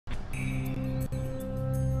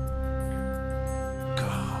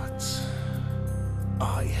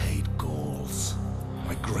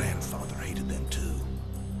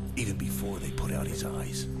before they put out his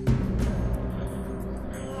eyes.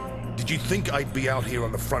 Did you think I'd be out here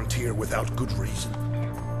on the frontier without good reason?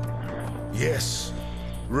 Yes,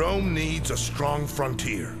 Rome needs a strong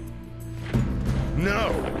frontier.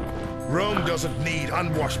 No, Rome doesn't need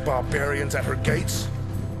unwashed barbarians at her gates.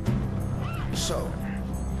 So,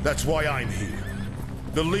 that's why I'm here,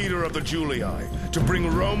 the leader of the Juli, to bring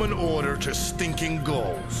Roman order to stinking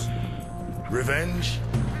Gauls. Revenge?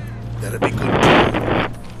 That'd be good too.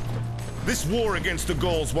 This war against the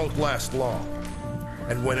Gauls won't last long.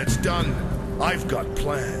 And when it's done, I've got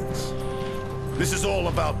plans. This is all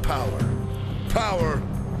about power. Power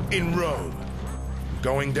in Rome.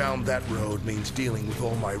 Going down that road means dealing with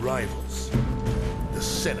all my rivals. The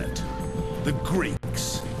Senate, the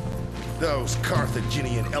Greeks, those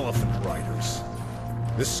Carthaginian elephant riders,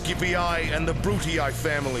 the Scipii and the Brutii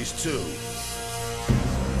families too.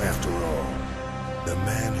 After all, the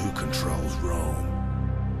man who controls Rome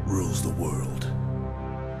rules the world.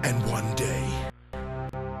 And one day,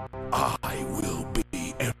 I will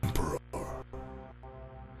be emperor.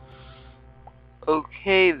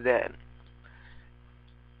 Okay then.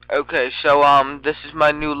 Okay, so this is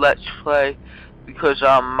my new Let's Play because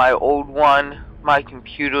my old one, my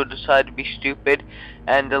computer decided to be stupid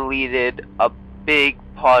and deleted a big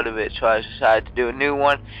part of it, so I decided to do a new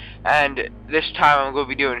one. And this time I'm going to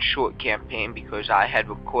be doing a short campaign because I had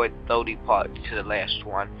recorded 30 parts to the last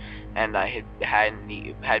one, and I had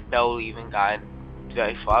barely even gotten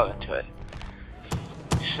very far into it.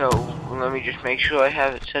 So let me just make sure I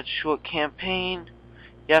have it set short campaign.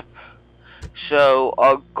 Yep. So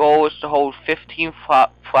our goal is to hold 15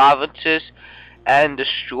 provinces and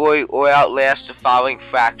destroy or outlast the following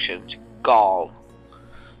factions. Gaul.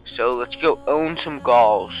 So let's go own some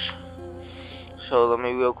Gauls. So let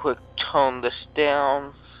me real quick tone this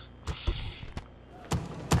down.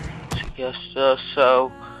 Yes,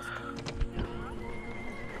 so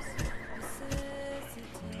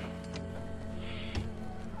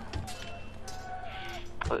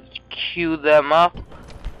let's queue them up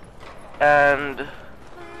and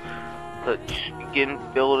let's begin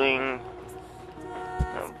building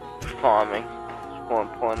farming. It's more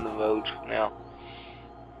important than the roads for now.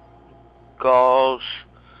 Gauls,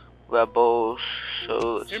 rebels,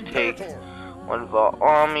 so let's take one of our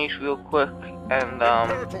armies real quick and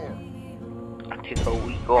take a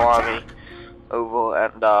weaker army over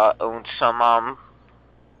and own some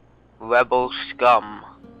rebel scum.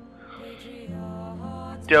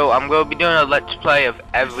 So I'm going to be doing a Let's Play of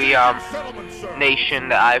every nation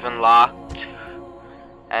that I've unlocked,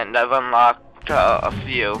 and I've unlocked a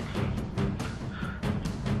few.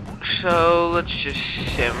 So let's just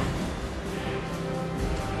sim.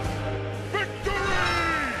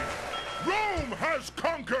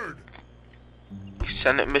 Conquered.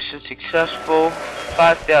 Senate mission successful.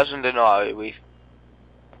 5,000 denarii we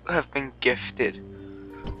have been gifted.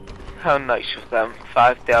 How nice of them.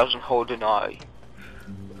 5,000 whole denarii.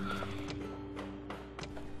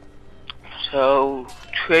 So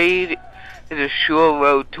trade is a sure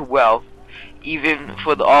road to wealth, even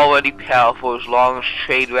for the already powerful, as long as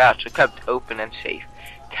trade routes are kept open and safe.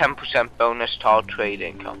 10% bonus to all trade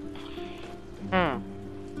income.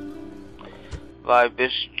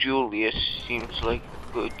 Vibus Julius seems like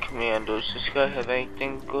a good commander. Does this guy have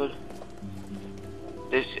anything good?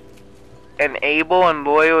 This an able and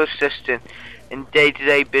loyal assistant in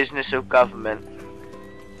day-to-day business of government.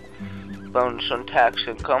 Bonus on tax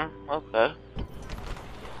income. Okay.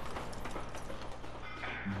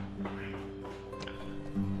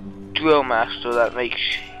 Drill master, that makes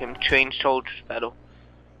him train soldiers better.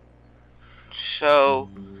 So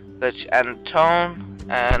let's end tone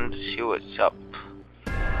and see what's up.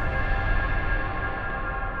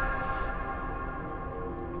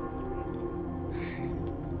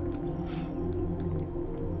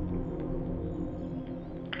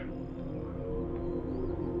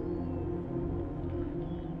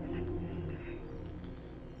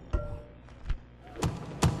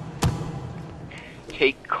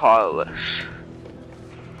 Take Carlos.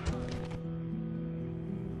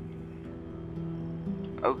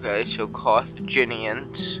 Okay, so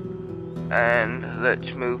Carthaginians, and let's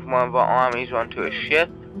move one of our armies onto a ship,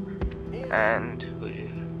 and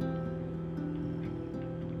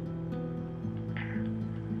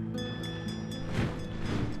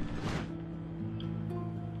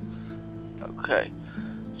okay,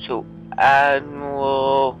 so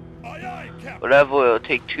Admiral, whatever, it'll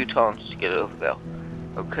take 2 turns to get over there.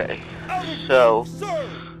 Okay, so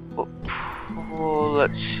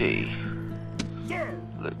let's see.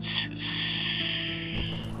 Let's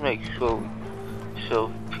make sure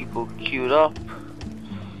so people queued up.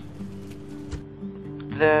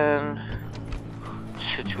 Then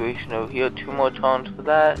situation over here. 2 more tones for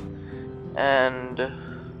that. And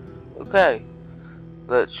okay,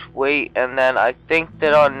 let's wait. And then I think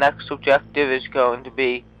that our next objective is going to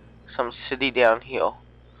be some city down here.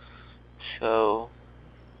 So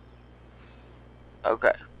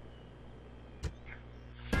okay.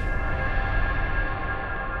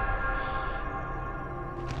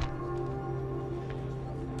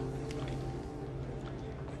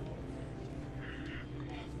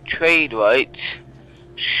 Trade rights.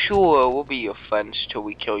 Sure, we'll be your friends till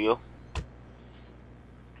we kill you.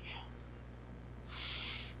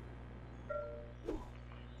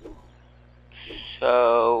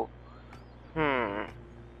 So,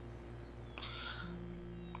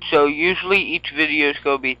 So usually each video is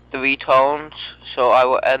going to be 3 tones. So I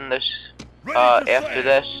will end this after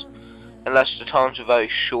this, unless the tones are very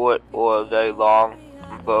short or very long.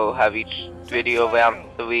 I'm going to have each video around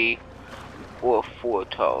 3 or 4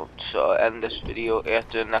 tones. So I'll end this video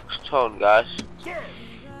after the next tone, guys.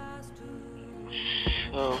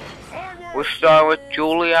 So we're starting with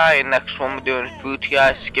Juli, and next one we're doing Fruity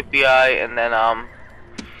Eye, Skippy Eye, and then I'm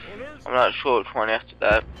not sure which one after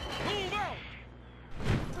that.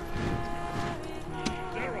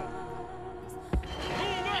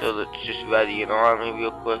 So let's just ready an army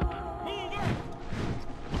real quick.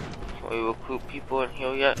 Can we recruit people in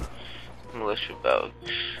here yet? Militia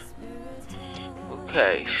barracks.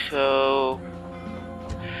 Okay, so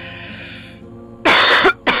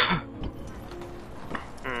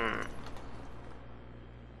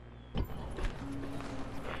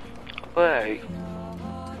Wait.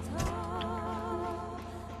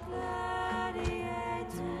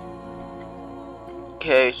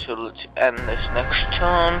 Okay, so let's end this next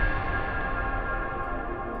turn.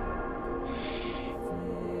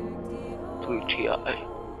 Fruity Eye.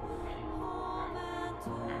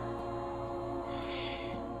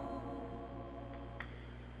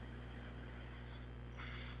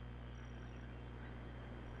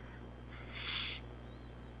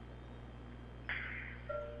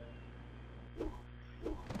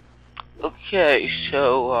 Okay,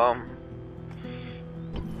 so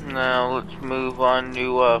now let's move on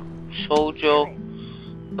to soldier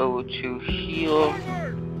over to here,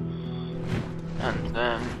 and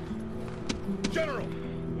then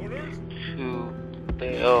to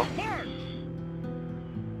there.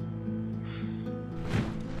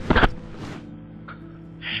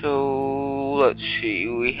 So let's see,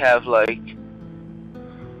 we have a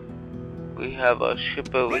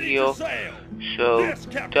ship over here. So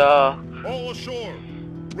dock. All ashore,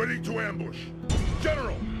 ready to ambush.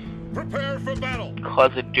 General, prepare for battle.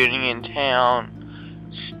 Carthaginian town.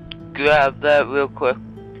 Grab that real quick.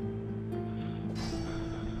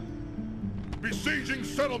 Besieging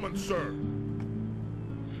settlement, sir.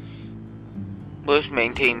 Let's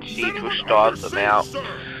maintain siege. We'll starve them out.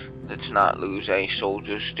 Let's not lose any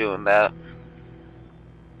soldiers doing that.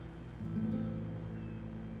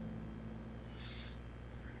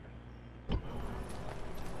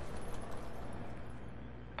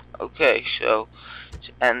 Okay, so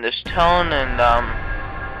to end this tone, and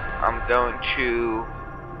I'm going to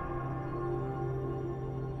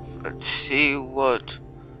let's see what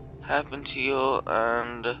happened to you,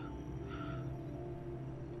 and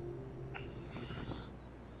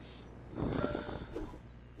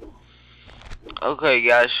okay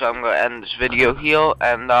guys, so I'm gonna end this video here,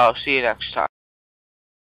 and I'll see you next time.